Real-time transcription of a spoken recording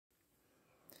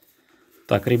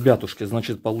Так, ребятушки,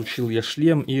 значит, получил я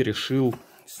шлем и решил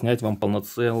снять вам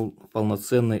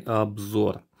полноценный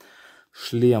обзор.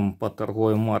 Шлем под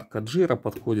торговой маркой Джира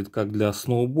подходит как для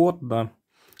сноуборда,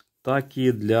 так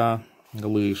и для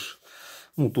лыж.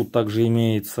 Ну, тут также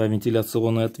имеется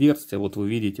вентиляционное отверстие, вот вы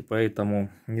видите,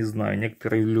 поэтому, не знаю,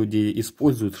 некоторые люди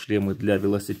используют шлемы для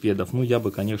велосипедов, но я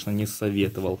бы, конечно, не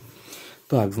советовал.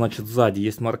 Так, значит, сзади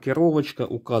есть маркировочка,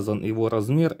 указан его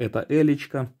размер, это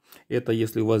элечка. Это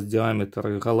если у вас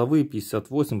диаметр головы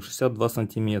 58-62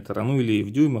 сантиметра, ну или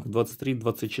в дюймах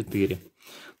 23-24.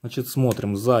 Значит,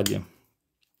 смотрим сзади.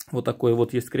 Вот такое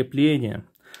вот есть крепление.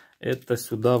 Это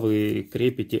сюда вы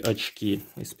крепите очки.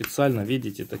 И специально,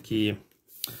 видите, такие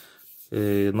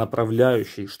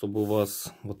направляющие, чтобы у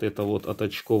вас вот это вот от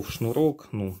очков шнурок,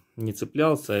 ну, не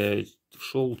цеплялся, а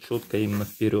шел четко именно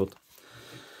вперед.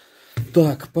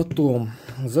 Так, потом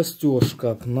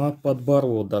застежка на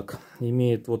подбородок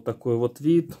имеет вот такой вот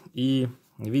вид, и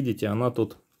видите, она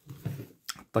тут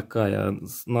такая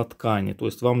на ткани, то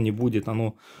есть вам не будет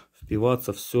оно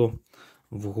впиваться все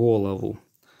в голову.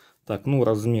 Так, ну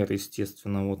размер,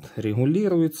 естественно, вот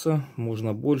регулируется,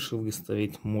 можно больше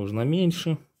выставить, можно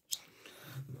меньше.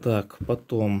 Так,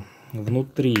 потом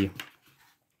внутри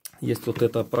есть вот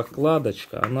эта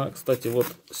прокладочка, она, кстати, вот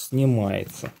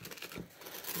снимается.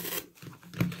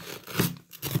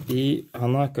 И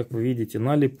она, как вы видите,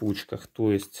 на липучках.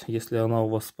 То есть, если она у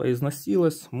вас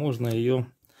поизносилась, можно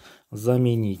ее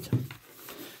заменить.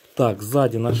 Так,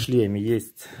 сзади на шлеме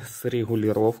есть с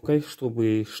регулировкой,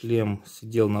 чтобы шлем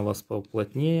сидел на вас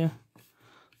поплотнее.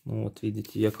 Ну, вот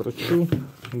видите, я кручу.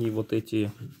 И вот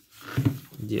эти,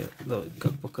 где, давай,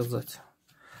 как показать?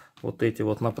 Вот эти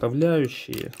вот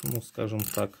направляющие, ну, скажем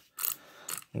так,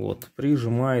 вот,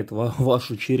 прижимает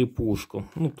вашу черепушку.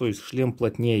 Ну, то есть, шлем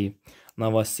плотнее на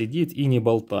вас сидит и не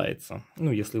болтается.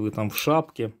 Ну, если вы там в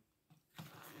шапке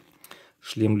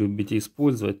шлем любите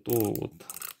использовать, то вот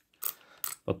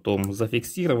потом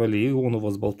зафиксировали, и он у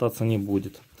вас болтаться не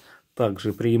будет.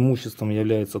 Также преимуществом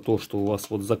является то, что у вас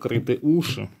вот закрыты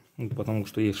уши, потому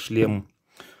что есть шлем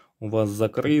у вас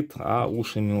закрыт, а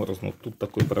уши мерзнут. Тут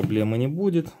такой проблемы не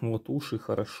будет. Вот уши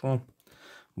хорошо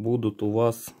будут у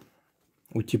вас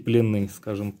утеплены,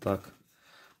 скажем так.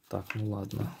 Так, ну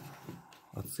ладно.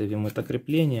 Отцепим это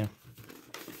крепление.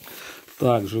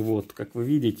 Также вот, как вы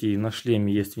видите, на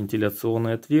шлеме есть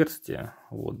вентиляционное отверстие.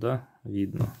 Вот, да,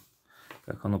 видно,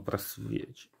 как оно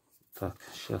просвечивает. Так,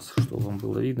 сейчас, чтобы вам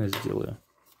было видно, сделаю.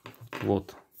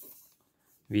 Вот,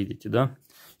 видите, да?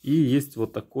 И есть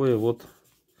вот такой вот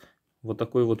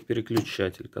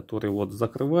переключатель, который вот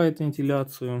закрывает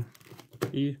вентиляцию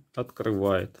и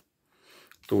открывает.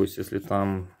 То есть, если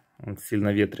там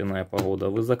сильно ветреная погода,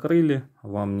 вы закрыли,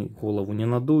 вам голову не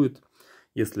надует.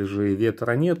 Если же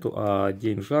ветра нету, а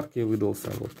день жаркий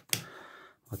выдался, вот,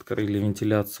 открыли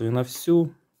вентиляцию на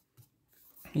всю,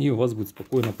 и у вас будет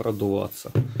спокойно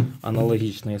продуваться.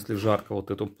 Аналогично, если жарко,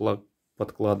 вот эту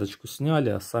подкладочку сняли,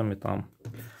 а сами там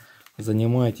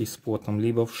занимаетесь спортом,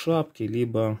 либо в шапке,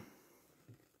 либо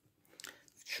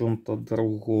в чем-то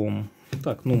другом.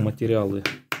 Так, ну, материалы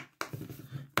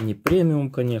не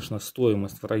премиум, конечно,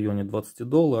 стоимость в районе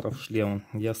 $20 шлем.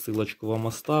 Я ссылочку вам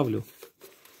оставлю.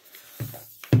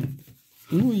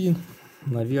 Ну и,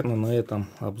 наверное, на этом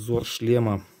обзор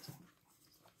шлема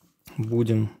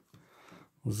будем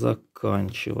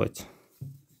заканчивать.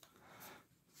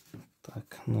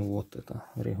 Так, ну вот это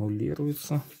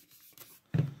регулируется.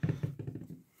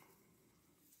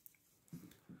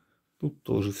 Тут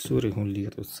тоже все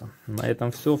регулируется. На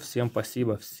этом все. Всем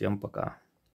спасибо, всем пока.